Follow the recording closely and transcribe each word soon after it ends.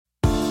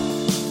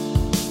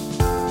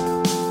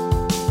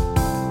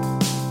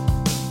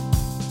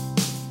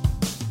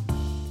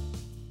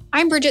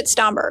I'm Bridget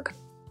Stomberg.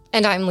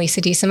 And I'm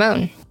Lisa D.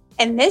 Simone.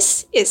 And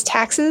this is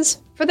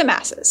Taxes for the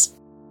Masses.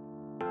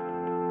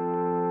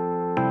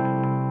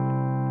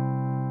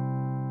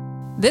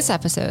 This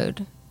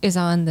episode is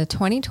on the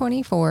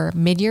 2024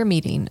 mid-year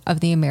meeting of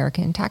the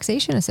American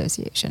Taxation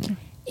Association.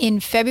 In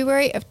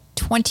February of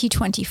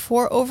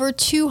 2024, over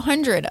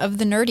 200 of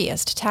the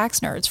nerdiest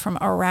tax nerds from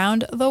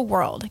around the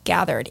world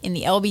gathered in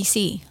the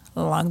LBC,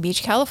 Long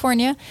Beach,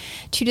 California,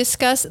 to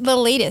discuss the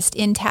latest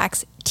in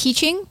tax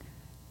teaching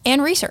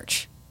and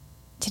research.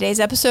 Today's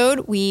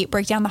episode, we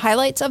break down the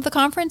highlights of the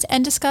conference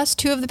and discuss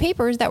two of the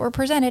papers that were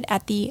presented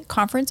at the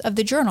Conference of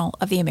the Journal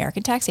of the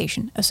American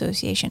Taxation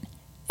Association,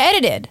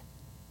 edited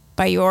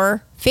by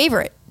your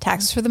favorite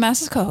Taxes for the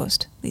Masses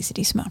co-host, Lisa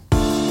D. Simone.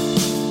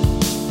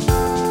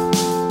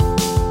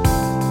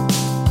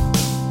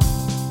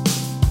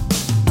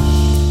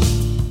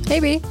 Hey,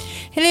 B.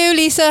 Hello,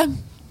 Lisa.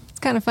 It's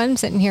kind of fun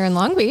sitting here in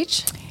Long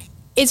Beach.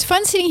 It's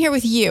fun sitting here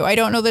with you. I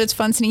don't know that it's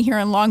fun sitting here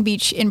in Long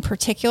Beach in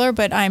particular,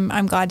 but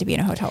I'm glad to be in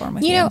a hotel room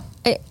with you. You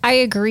know, I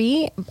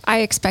agree.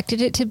 I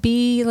expected it to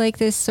be like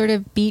this sort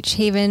of beach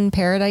haven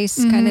paradise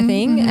kind of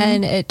thing. Mm-hmm.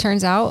 And it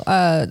turns out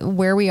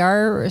where we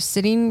are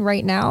sitting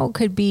right now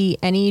could be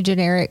any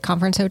generic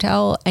conference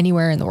hotel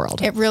anywhere in the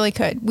world. It really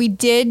could.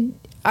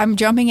 I'm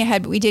jumping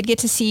ahead, but we did get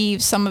to see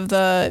some of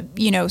the,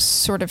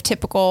 sort of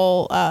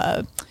typical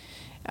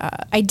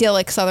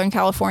idyllic Southern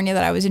California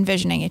that I was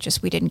envisioning.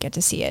 We didn't get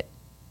to see it.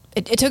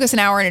 It took us an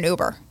hour in an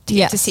Uber to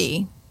get to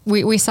see.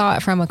 We saw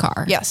it from a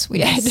car. Yes, we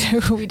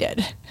did. We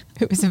did.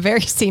 It was a very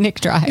scenic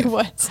drive. It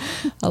was.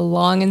 A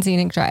long and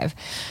scenic drive.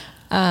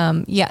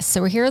 Yes, so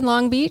we're here in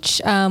Long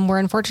Beach. We're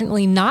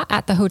unfortunately not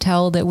at the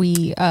hotel that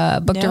we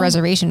booked a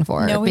reservation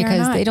for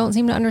because they don't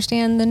seem to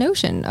understand the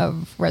notion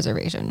of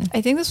reservation.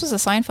 I think this was a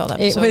Seinfeld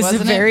episode, It was a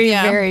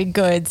very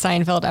good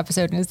Seinfeld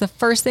episode. And it was the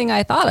first thing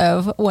I thought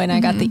of when I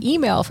got the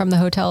email from the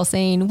hotel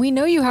saying, we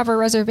know you have a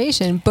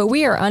reservation, but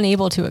we are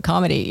unable to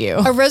accommodate you.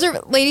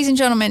 Ladies and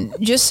gentlemen,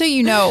 just so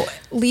you know,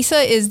 Lisa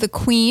is the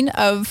queen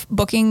of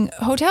booking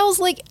hotels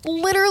like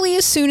literally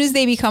as soon as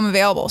they become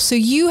available. So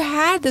you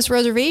had this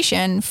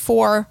reservation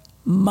for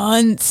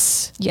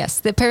months.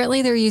 Yes.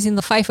 Apparently they're using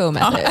the FIFO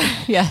method.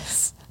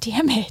 Yes.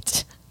 Damn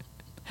it.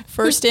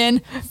 First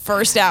in,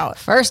 first out.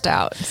 First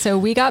out. So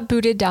we got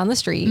booted down the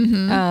street.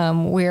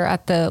 Mm-hmm. We're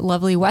at the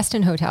lovely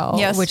Westin Hotel,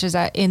 which is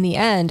in the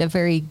end a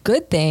very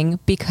good thing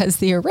because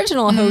the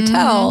original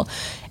hotel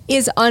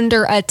is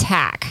under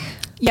attack.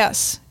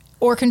 Yes.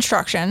 Or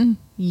construction.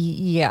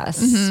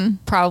 Yes. Mm-hmm.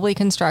 Probably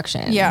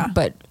construction. Yeah.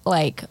 But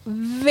like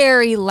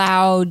very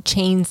loud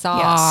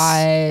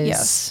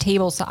chainsaws,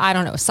 table saw, I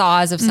don't know,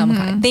 saws of some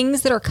kind.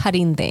 Things that are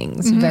cutting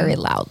things very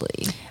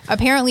loudly.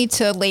 Apparently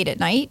to late at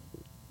night.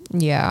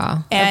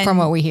 Yeah. And from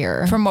what we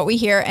hear.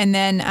 And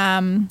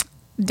then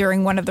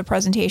during one of the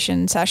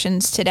presentation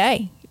sessions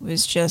today, it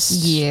was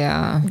just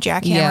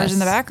jackhammers in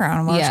the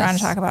background while we're trying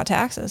to talk about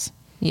taxes.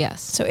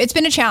 Yes. So it's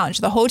been a challenge.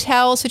 The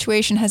hotel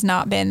situation has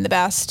not been the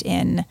best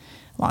in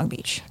Long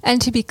Beach.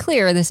 And to be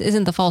clear, this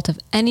isn't the fault of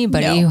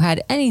anybody who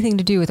had anything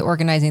to do with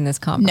organizing this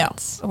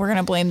conference. No, we're going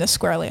to blame this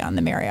squarely on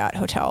the Marriott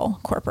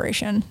Hotel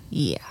Corporation.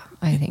 Yeah,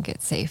 I think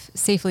it's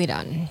safely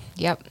done.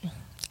 Yep.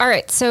 All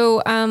right.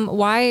 So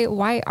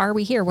why are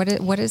we here?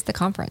 What is the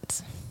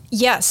conference?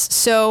 Yes.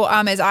 So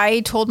as I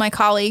told my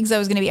colleagues, I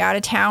was going to be out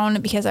of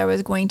town because I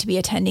was going to be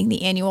attending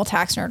the annual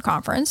Tax Nerd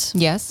Conference.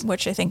 Yes.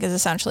 Which I think is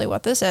essentially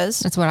what this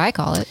is. That's what I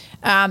call it.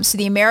 So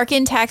the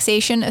American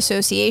Taxation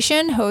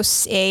Association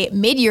hosts a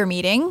mid-year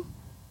meeting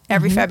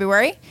every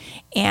February.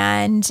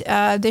 And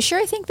this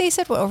year, I think they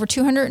said, over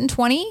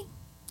 220?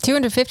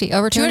 250,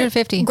 over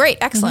 250. Great,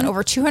 excellent.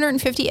 Over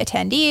 250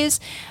 attendees.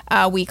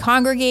 We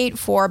congregate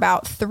for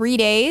about 3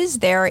 days.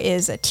 There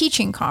is a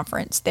teaching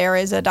conference. There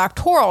is a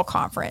doctoral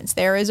conference.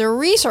 There is a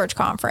research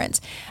conference.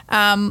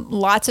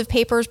 Lots of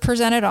papers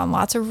presented on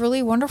lots of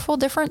really wonderful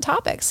different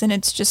topics. And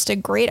it's just a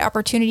great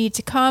opportunity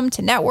to come,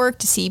 to network,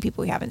 to see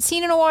people we haven't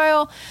seen in a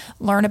while,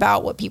 learn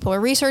about what people are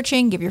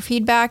researching, give your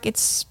feedback.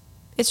 It's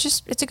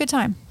a good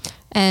time.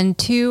 And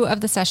two of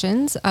the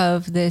sessions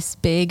of this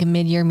big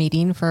mid-year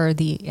meeting for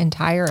the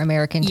entire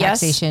American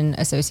Taxation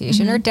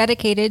Association are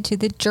dedicated to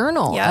the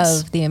Journal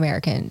of the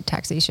American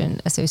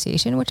Taxation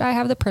Association, which I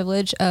have the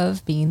privilege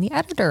of being the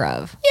editor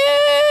of.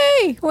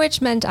 Yay!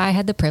 Which meant I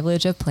had the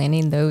privilege of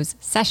planning those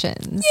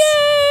sessions.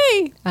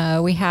 Yay!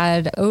 We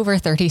had over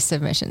 30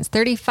 submissions,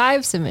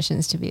 35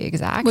 submissions to be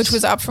exact. Which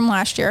was up from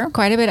last year.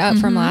 Quite a bit up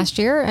from last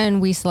year. And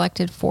we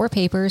selected 4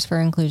 papers for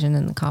inclusion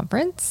in the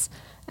conference.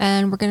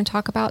 And we're going to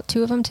talk about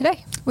 2 of them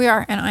today. We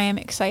are, and I am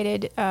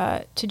excited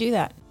to do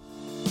that.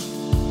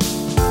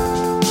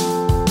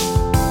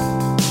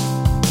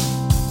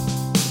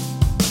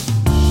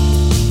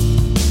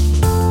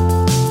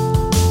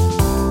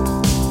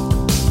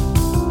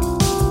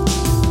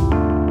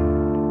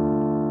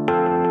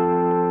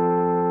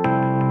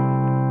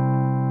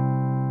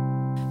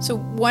 So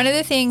one of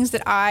the things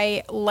that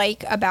I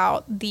like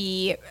about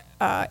the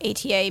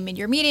ATA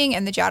mid-year meeting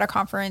and the JATA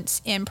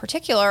conference in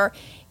particular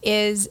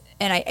is,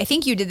 and I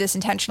think you did this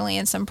intentionally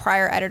and some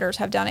prior editors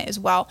have done it as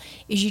well,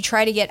 is you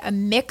try to get a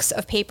mix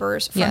of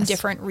papers from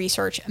different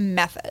research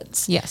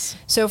methods. Yes.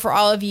 So for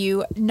all of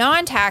you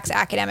non-tax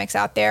academics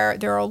out there,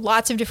 there are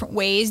lots of different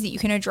ways that you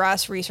can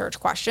address research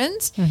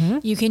questions.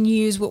 You can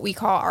use what we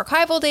call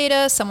archival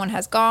data. Someone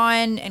has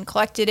gone and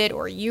collected it,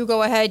 or you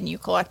go ahead and you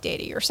collect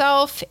data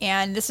yourself.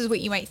 And this is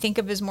what you might think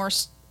of as more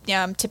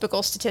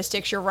typical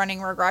statistics. You're running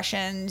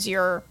regressions,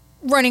 you're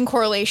running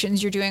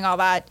correlations, you're doing all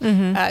that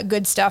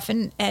good stuff,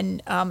 and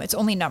it's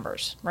only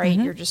numbers, right?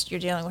 You're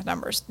dealing with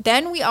numbers.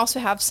 Then we also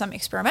have some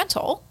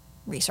experimental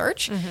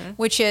research,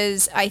 which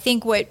is, I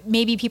think, what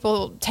maybe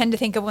people tend to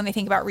think of when they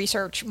think about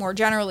research more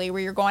generally,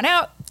 where you're going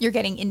out, you're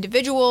getting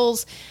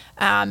individuals,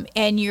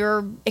 and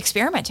you're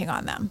experimenting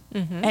on them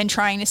and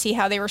trying to see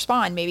how they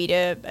respond, maybe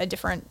to a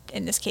different,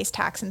 in this case,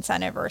 tax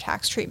incentive or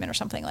tax treatment or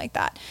something like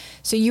that.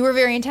 So you were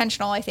very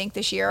intentional, I think,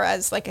 this year,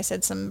 as, like I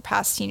said, some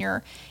past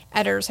senior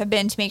editors have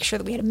been, to make sure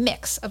that we had a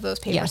mix of those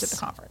papers at the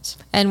conference.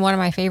 And one of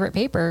my favorite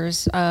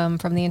papers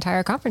from the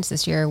entire conference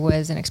this year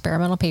was an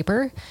experimental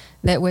paper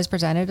that was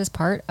presented as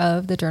part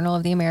of the Journal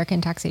of the American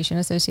Taxation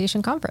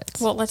Association Conference.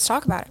 Well, let's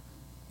talk about it.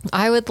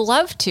 I would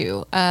love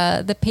to.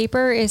 The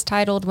paper is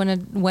titled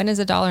When is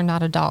a Dollar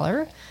Not a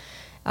Dollar?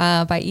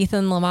 By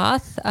Ethan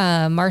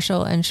Lamothe,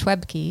 Marshall, and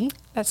Schwebke.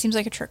 That seems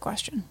like a trick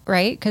question.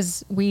 Right?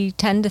 Because we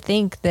tend to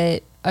think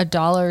that a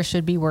dollar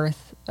should be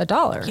worth a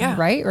dollar,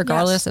 right?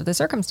 Regardless of the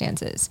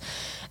circumstances.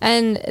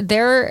 And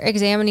they're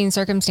examining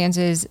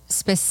circumstances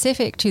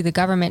specific to the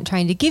government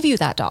trying to give you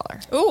that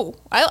dollar. Ooh,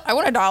 I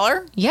want a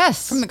dollar.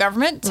 Yes. From the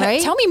government.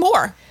 Right? Tell me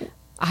more.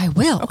 I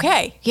will.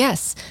 Okay.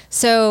 Yes.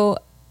 So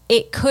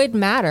it could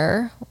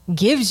matter,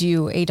 gives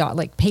you a dollar,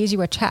 like pays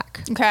you a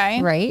check.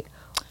 Okay. Right?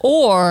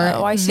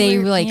 Or they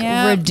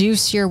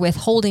reduce your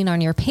withholding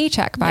on your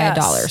paycheck by a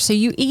dollar. So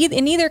you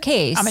in either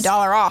case, I'm a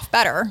dollar off.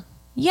 Better.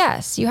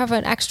 Yes, you have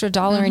an extra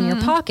dollar in your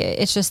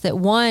pocket. It's just that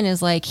one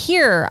is like,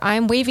 here,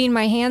 I'm waving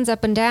my hands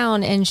up and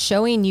down and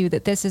showing you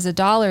that this is a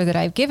dollar that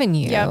I've given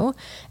you. Yep.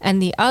 And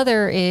the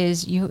other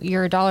is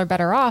you're a dollar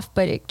better off,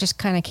 but it just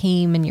kind of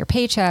came in your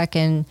paycheck,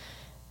 and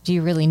do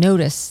you really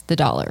notice the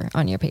dollar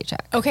on your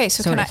paycheck? Okay,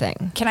 so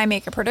can I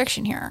make a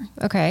prediction here?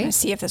 Okay. Let's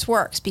see if this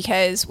works.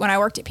 Because when I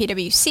worked at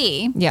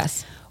PwC,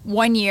 yes,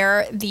 one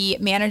year the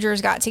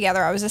managers got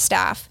together, I was a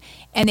staff,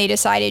 and they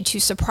decided to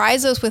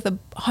surprise us with a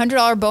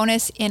 $100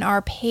 bonus in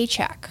our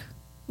paycheck.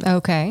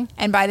 Okay.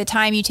 And by the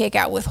time you take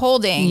out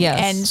withholding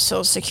and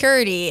Social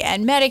Security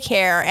and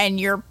Medicare and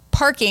your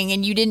parking,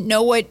 and you didn't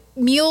know what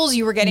meals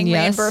you were getting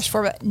reimbursed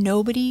for, but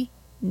nobody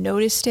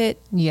noticed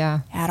it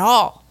at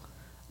all.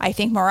 I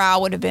think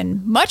morale would have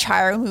been much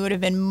higher, and we would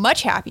have been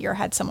much happier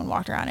had someone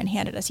walked around and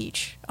handed us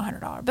each a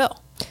 $100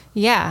 bill.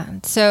 Yeah.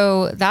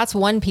 So that's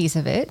one piece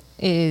of it,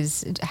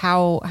 is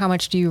how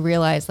much do you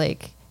realize,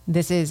 like,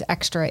 this is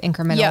extra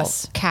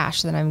incremental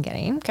cash that I'm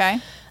getting.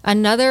 Okay.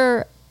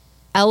 Another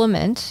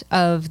element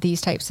of these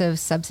types of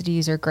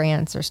subsidies or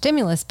grants or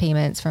stimulus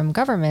payments from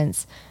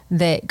governments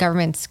that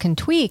governments can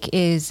tweak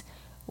is,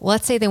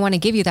 let's say they want to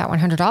give you that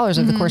 $100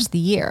 over the course of the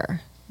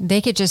year. They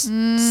could just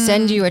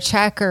send you a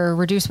check or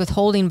reduce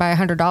withholding by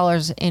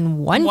 $100 in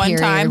one period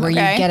time, where you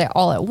get it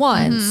all at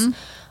once.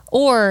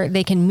 Or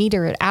they can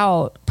meter it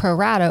out pro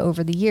rata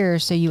over the year,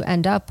 so you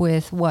end up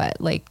with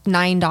like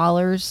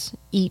 $9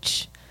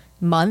 each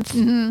month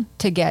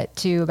to get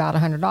to about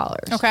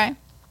 $100. Okay.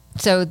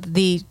 So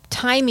the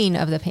timing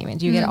of the payment,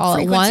 do you get it all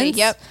at once?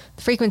 Yep.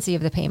 The frequency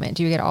of the payment,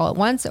 do you get it all at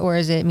once, or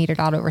is it metered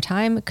out over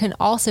time? Can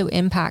also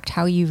impact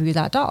how you view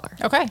that dollar.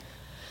 Okay.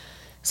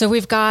 So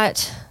we've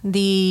got do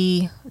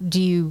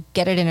you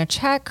get it in a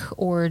check,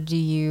 or do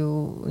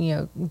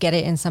you get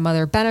it in some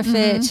other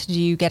benefit? Do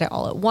you get it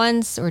all at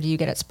once, or do you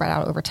get it spread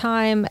out over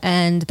time?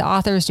 And the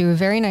authors do a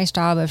very nice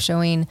job of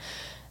showing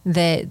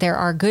that there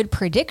are good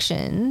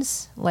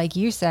predictions, like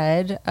you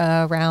said,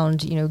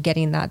 around,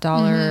 getting that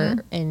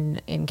dollar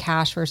in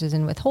cash versus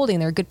in withholding.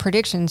 There are good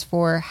predictions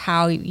for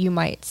how you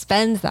might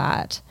spend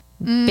that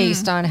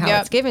based on how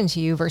it's given to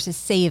you versus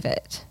save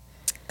it.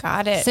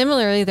 Got it.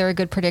 Similarly, there are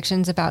good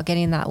predictions about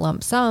getting that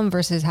lump sum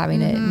versus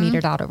having it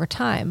metered out over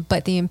time.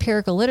 But the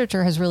empirical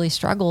literature has really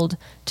struggled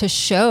to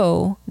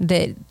show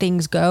that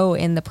things go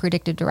in the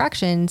predicted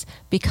directions,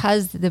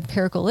 because the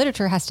empirical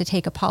literature has to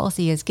take a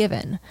policy as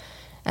given.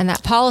 And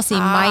that policy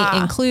might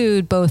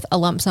include both a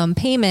lump sum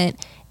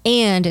payment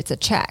and it's a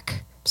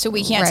check. So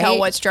we can't tell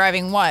what's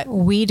driving what.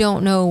 We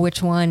don't know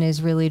which one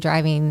is really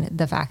driving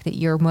the fact that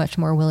you're much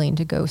more willing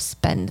to go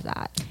spend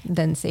that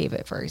than save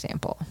it, for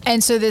example.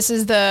 And so this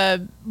is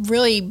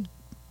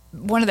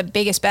one of the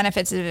biggest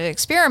benefits of the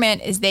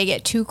experiment, is they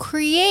get to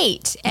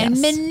create and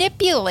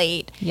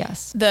manipulate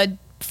the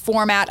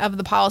format of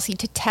the policy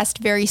to test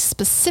very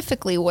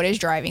specifically what is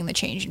driving the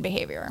change in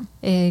behavior.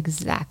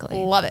 Exactly.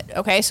 Love it.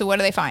 Okay, so what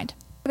do they find?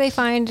 they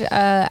find,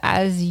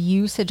 as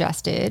you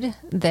suggested,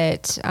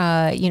 that,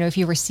 if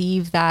you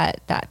receive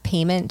that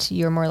payment,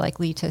 you're more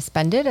likely to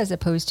spend it as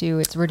opposed to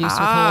it's reduced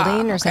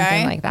withholding or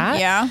something like that.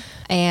 Yeah.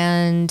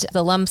 And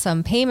the lump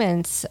sum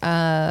payments,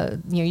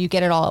 you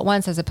get it all at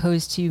once as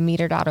opposed to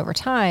metered out over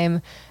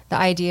time. The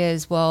idea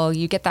is, well,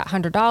 you get that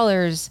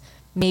 $100,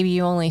 maybe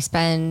you only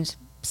spend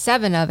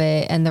 7 of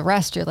it, and the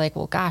rest you're like,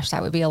 well, gosh,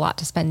 that would be a lot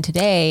to spend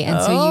today.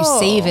 And so you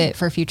save it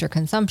for future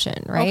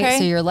consumption, right? Okay.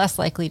 So you're less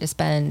likely to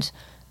spend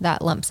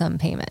that lump sum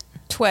payment.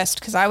 Twist,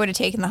 because I would have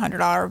taken the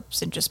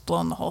 $100 and just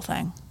blown the whole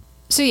thing.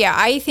 So yeah,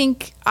 I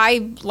think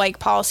I like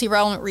policy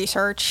relevant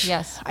research.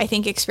 Yes. I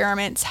think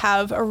experiments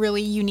have a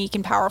really unique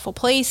and powerful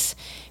place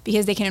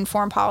because they can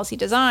inform policy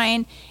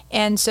design.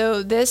 And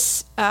so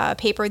this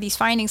paper, these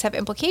findings have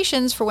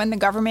implications for when the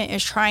government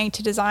is trying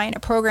to design a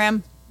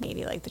program,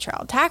 maybe like the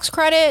child tax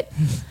credit,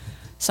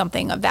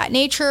 something of that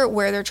nature,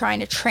 where they're trying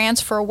to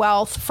transfer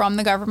wealth from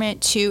the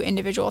government to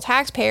individual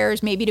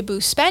taxpayers, maybe to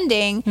boost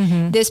spending.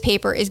 This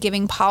paper is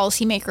giving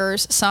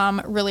policymakers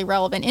some really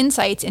relevant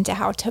insights into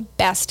how to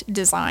best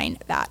design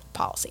that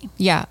policy.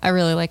 Yeah, I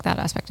really like that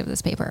aspect of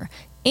this paper.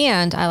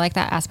 And I like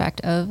that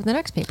aspect of the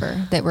next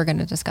paper that we're going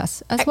to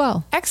discuss as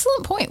well.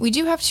 Excellent point. We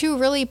do have 2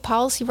 really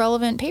policy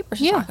relevant papers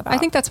to talk about. I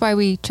think that's why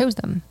we chose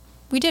them.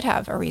 We did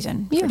have a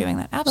reason for doing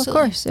that. Absolutely. Of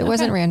course. It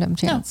wasn't random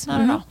chance. No,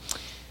 not at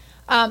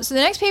all. So the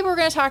next paper we're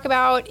going to talk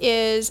about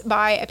is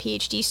by a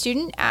PhD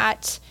student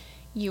at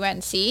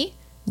UNC,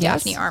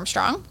 Daphne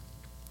Armstrong,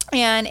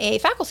 and a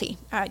faculty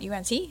at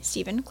UNC,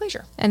 Stephen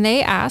Glazier. And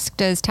they asked,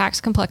 does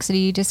tax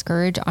complexity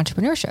discourage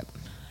entrepreneurship?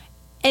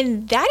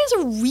 And that is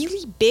a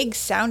really big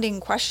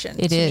sounding question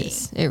to me. It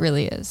is. It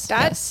really is.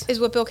 That is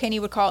what Bill Caney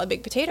would call a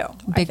big potato.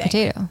 Big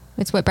potato.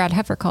 It's what Brad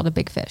Heffer called a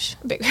big fish.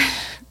 Big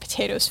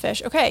potatoes,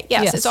 fish. Okay.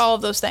 Yes, it's all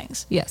of those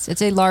things. Yes.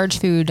 It's a large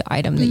food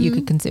item that you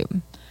could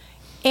consume.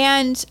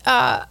 And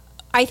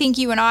I think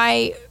you and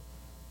I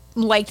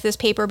liked this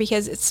paper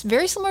because it's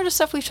very similar to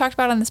stuff we've talked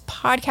about on this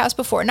podcast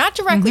before. Not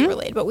directly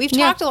related, but we've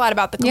talked a lot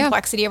about the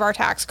complexity of our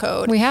tax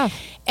code. We have.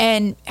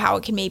 And how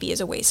it can maybe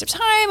is a waste of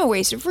time, a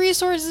waste of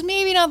resources,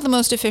 maybe not the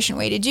most efficient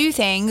way to do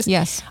things.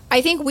 Yes.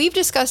 I think we've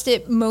discussed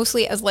it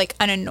mostly as like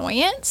an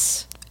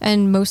annoyance.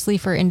 And mostly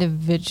for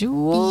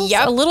individuals.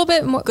 Yep. A little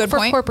bit more for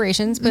point.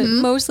 Corporations, but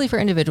mostly for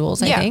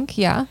individuals, I think.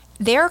 Yeah.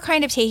 They're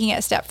kind of taking it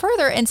a step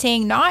further and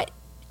saying not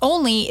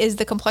only is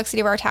the complexity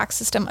of our tax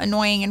system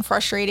annoying and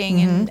frustrating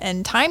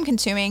and time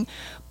consuming,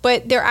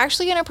 but they're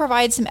actually going to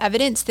provide some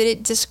evidence that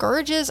it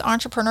discourages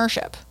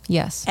entrepreneurship.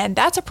 Yes. And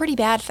that's a pretty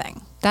bad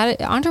thing. That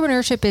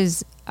entrepreneurship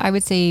is, I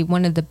would say,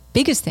 one of the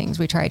biggest things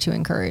we try to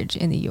encourage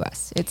in the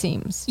U.S., it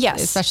seems.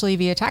 Yes. Especially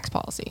via tax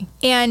policy.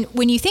 And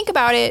when you think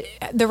about it,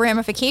 the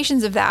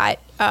ramifications of that,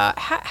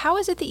 how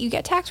is it that you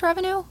get tax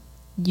revenue?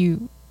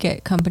 You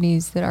get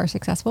companies that are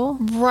successful.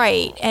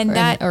 Right.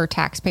 And or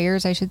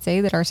taxpayers, I should say,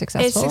 that are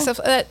successful. It's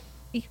successful.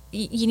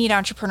 You need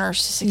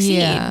entrepreneurs to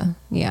succeed.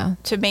 Yeah.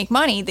 To make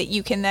money that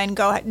you can then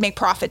go make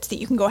profits that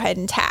you can go ahead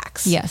and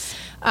tax. Yes.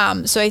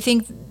 So I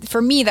think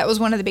for me, that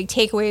was one of the big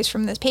takeaways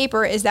from this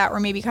paper is that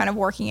we're maybe kind of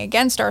working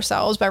against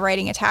ourselves by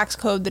writing a tax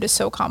code that is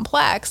so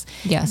complex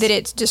that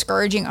it's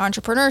discouraging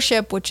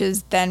entrepreneurship, which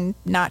is then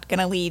not going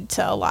to lead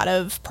to a lot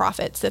of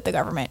profits that the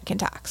government can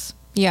tax.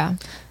 Yeah.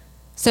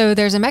 So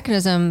there's a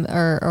mechanism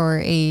or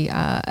a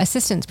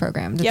assistance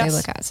program that they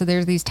look at. So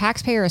there's these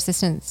taxpayer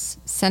assistance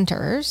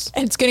centers.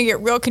 And it's going to get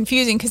real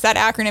confusing because that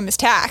acronym is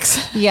tax.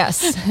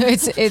 Yes.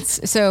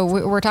 It's so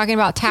we're talking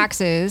about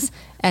taxes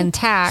and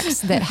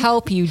tax that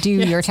help you do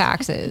your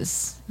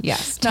taxes.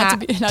 Yes.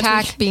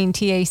 TAC being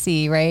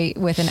TAC, right?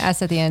 With an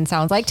S at the end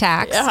sounds like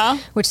tax,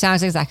 which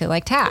sounds exactly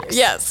like tax.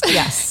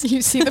 Yes.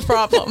 You see the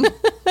problem.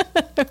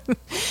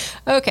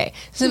 Okay.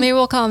 So maybe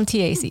we'll call them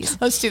TACs.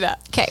 Let's do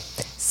that. Okay.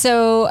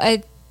 So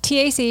a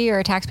TAC or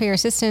a taxpayer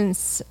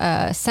assistance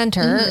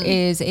center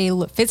is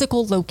a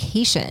physical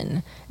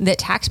location that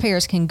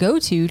taxpayers can go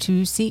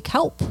to seek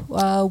help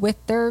with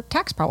their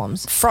tax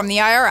problems. From the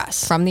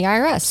IRS. From the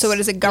IRS. So it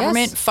is a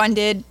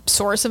government-funded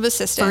source of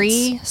assistance.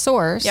 Free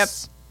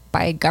source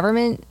by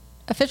government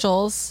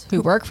officials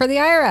who work for the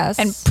IRS.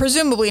 And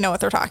presumably know what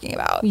they're talking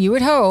about. You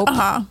would hope.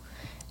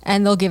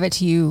 And they'll give it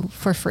to you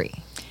for free.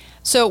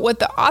 So what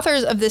the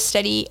authors of this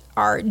study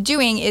are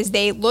doing is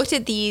they looked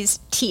at these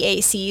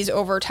TACs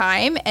over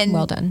time, and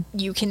well done.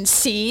 You can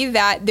see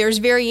that there's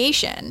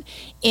variation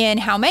in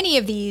how many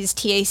of these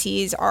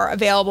TACs are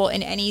available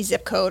in any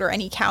zip code or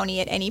any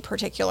county at any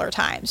particular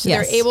time. So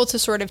they're able to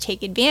sort of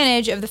take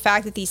advantage of the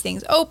fact that these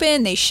things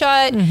open, they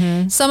shut.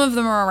 Some of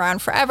them are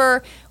around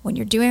forever. When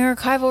you're doing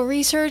archival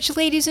research,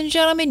 ladies and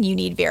gentlemen, you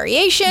need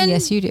variation.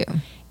 Yes, you do.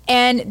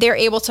 And they're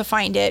able to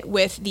find it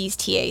with these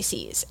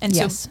TACs. And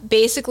so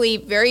basically,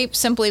 very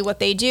simply, what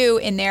they do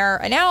in their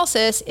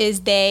analysis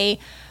is they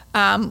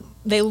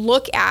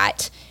look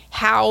at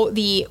how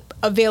the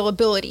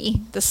availability,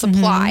 the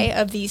supply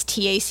of these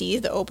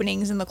TACs, the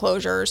openings and the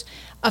closures,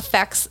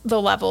 affects the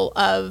level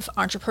of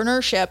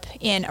entrepreneurship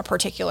in a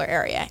particular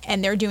area.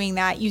 And they're doing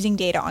that using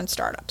data on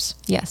startups.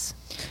 Yes.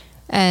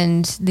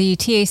 And the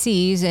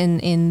TACs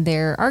in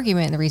their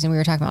argument, the reason we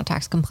were talking about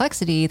tax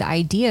complexity, the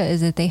idea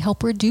is that they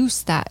help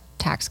reduce that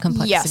tax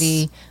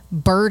complexity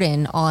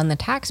burden on the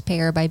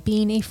taxpayer by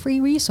being a free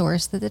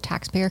resource that the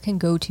taxpayer can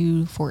go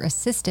to for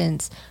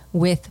assistance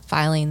with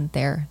filing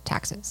their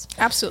taxes.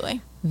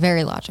 Absolutely.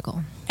 Very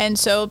logical. And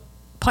so,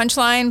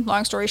 punchline,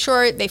 long story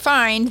short, they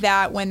find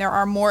that when there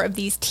are more of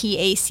these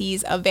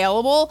TACs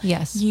available,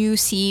 you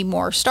see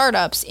more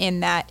startups in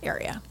that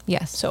area.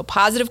 Yes. So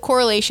positive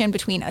correlation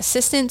between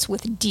assistance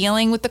with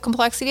dealing with the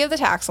complexity of the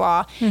tax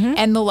law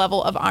and the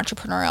level of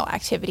entrepreneurial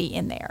activity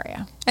in the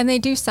area. And they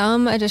do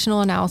some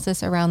additional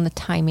analysis around the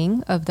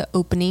timing of the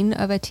opening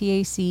of a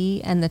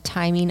TAC and the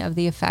timing of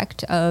the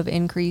effect of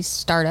increased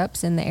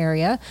startups in the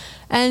area.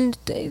 And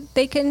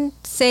they can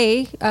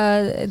say,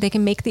 they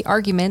can make the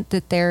argument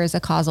that there is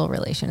a causal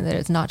relation, that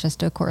it's not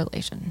just a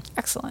correlation.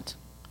 Excellent.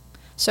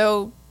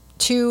 So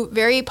 2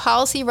 very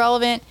policy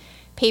relevant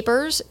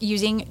papers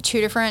using 2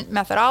 different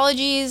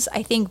methodologies,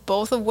 I think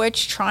both of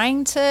which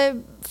trying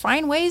to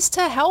find ways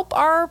to help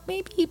our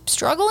maybe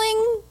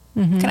struggling,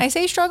 can I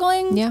say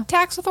struggling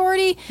tax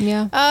authority,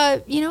 try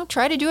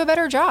to do a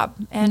better job.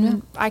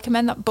 And I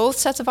commend both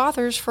sets of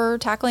authors for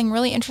tackling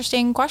really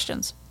interesting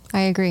questions.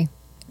 I agree.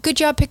 Good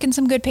job picking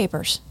some good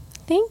papers.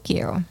 Thank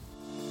you.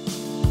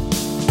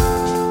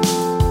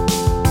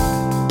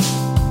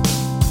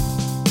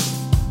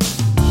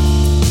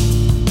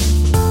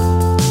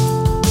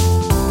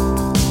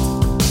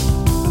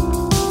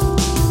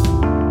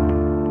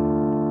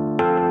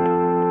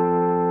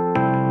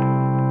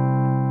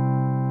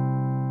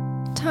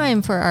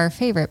 Time for our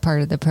favorite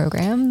part of the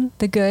program,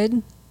 the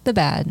good, the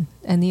bad,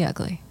 and the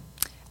ugly.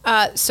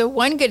 So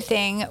one good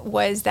thing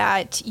was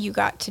that you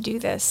got to do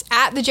this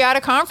at the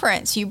JATA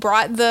conference. You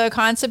brought the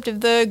concept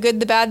of the good,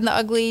 the bad, and the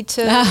ugly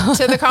to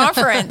the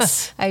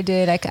conference. I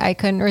did. I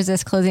couldn't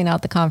resist closing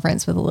out the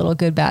conference with a little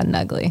good, bad, and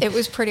ugly. It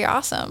was pretty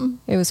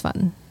awesome. It was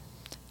fun.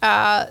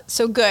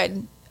 So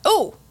good.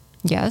 Oh,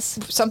 yes.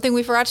 Something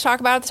we forgot to talk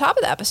about at the top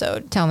of the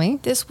episode. Tell me.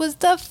 This was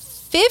the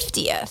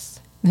 50th.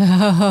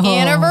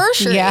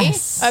 Anniversary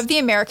of the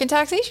American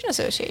Taxation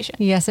Association.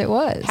 Yes, it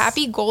was.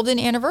 Happy golden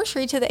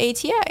anniversary to the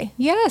ATA.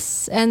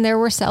 Yes, and there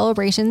were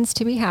celebrations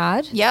to be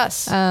had.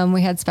 Yes.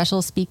 We had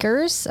special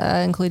speakers,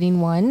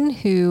 including one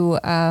who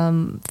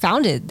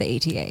founded the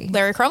ATA.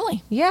 Larry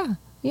Crumley. Yeah,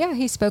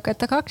 he spoke at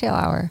the cocktail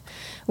hour,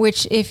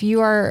 which if you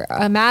are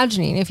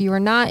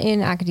not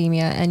in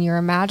academia and you're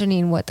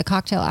imagining what the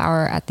cocktail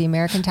hour at the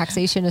American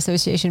Taxation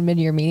Association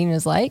mid-year meeting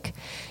is like,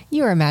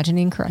 you are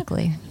imagining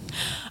correctly.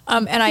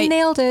 And I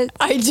nailed it.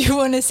 I do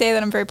want to say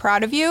that I'm very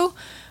proud of you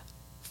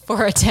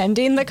for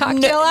attending the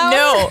cocktail hour.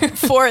 No,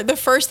 for the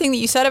first thing that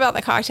you said about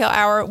the cocktail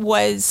hour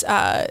was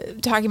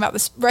talking about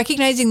this,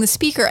 recognizing the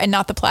speaker and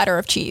not the platter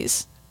of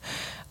cheese.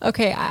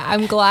 Okay,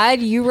 I'm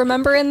glad you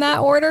remember in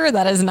that order.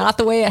 That is not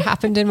the way it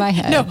happened in my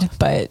head. No,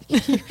 but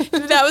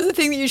that was the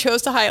thing that you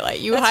chose to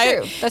highlight.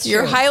 That's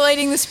you're true.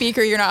 highlighting the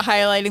speaker. You're not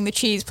highlighting the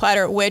cheese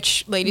platter,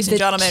 which, ladies and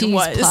gentlemen,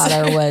 cheese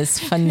platter was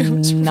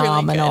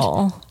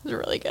phenomenal. It was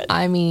really good.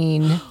 I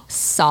mean,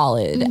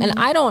 solid. Mm-hmm. And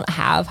I don't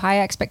have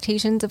high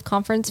expectations of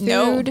conference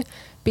food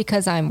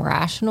because I'm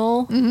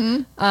rational.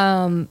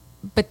 Mm-hmm.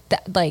 But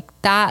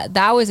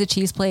that was a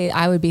cheese plate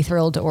I would be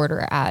thrilled to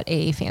order at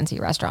a fancy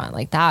restaurant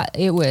like that.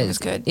 It was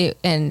good.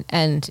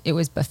 And it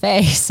was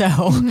buffet. So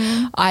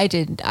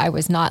I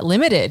was not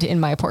limited in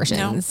my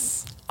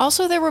portions. No.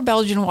 Also, there were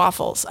Belgian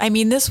waffles. I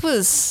mean,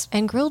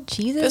 and grilled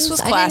cheeses. This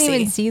was classy. I didn't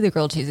even see the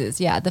grilled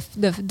cheeses. Yeah.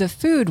 The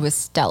food was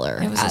stellar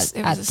at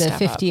the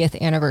 50th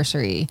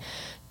anniversary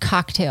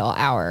cocktail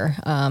hour.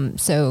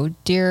 So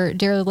dear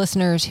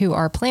listeners who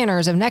are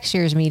planners of next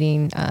year's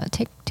meeting,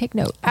 take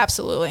note.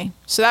 Absolutely.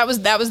 So that was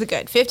the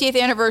good 50th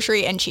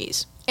anniversary and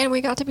cheese. And we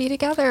got to be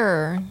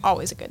together.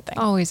 Always a good thing.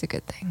 Always a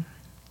good thing.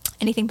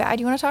 Anything bad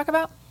you want to talk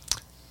about?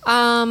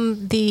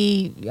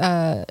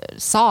 The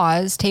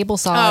saws, table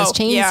saws,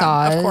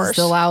 chainsaws, of course.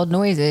 the loud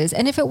noises.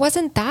 And if it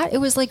wasn't that, it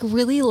was like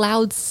really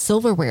loud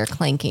silverware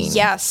clanking.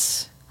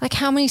 Yes. Like,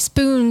 how many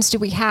spoons do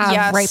we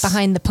have right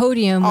behind the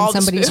podium when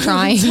somebody's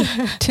trying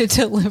to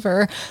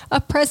deliver a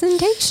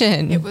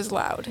presentation? It was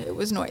loud. It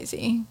was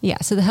noisy. Yeah.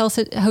 So the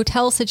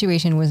hotel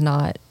situation was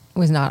not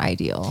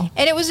ideal.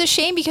 And it was a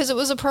shame because it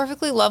was a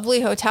perfectly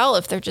lovely hotel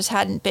if there just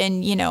hadn't been,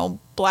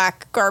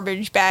 black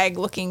garbage bag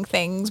looking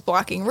things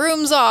blocking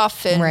rooms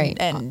off and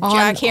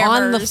jackhammers.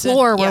 On the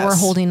floor where we're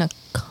holding a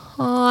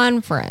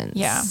conference.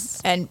 Yeah.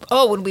 And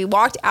when we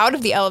walked out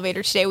of the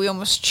elevator today, we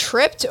almost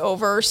tripped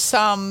over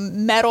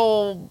some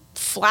metal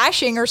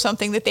flashing or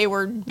something that they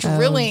were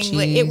drilling.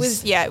 It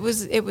was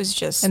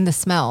just. And the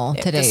smell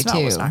today, the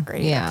smell was not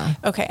great. Yeah.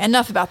 Okay.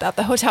 Enough about that.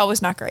 The hotel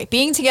was not great.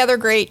 Being together,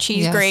 great.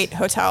 Cheese, great.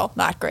 Hotel,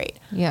 not great.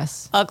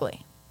 Yes.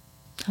 Ugly.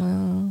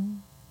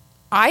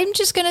 I'm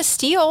just going to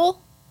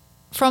steal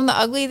from the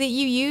ugly that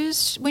you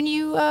used when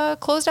you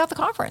closed out the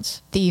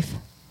conference. Thief.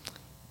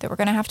 That we're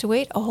going to have to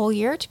wait a whole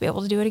year to be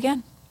able to do it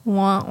again.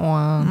 Wah,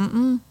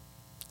 wah.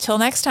 Till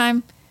next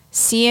time.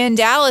 See you in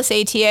Dallas,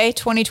 ATA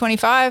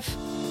 2025.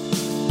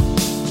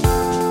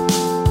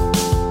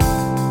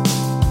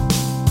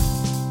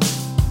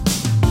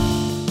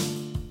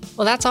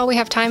 Well, that's all we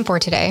have time for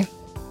today.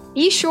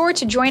 Be sure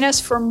to join us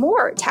for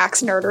more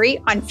tax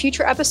nerdery on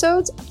future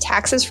episodes of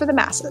Taxes for the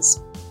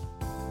Masses.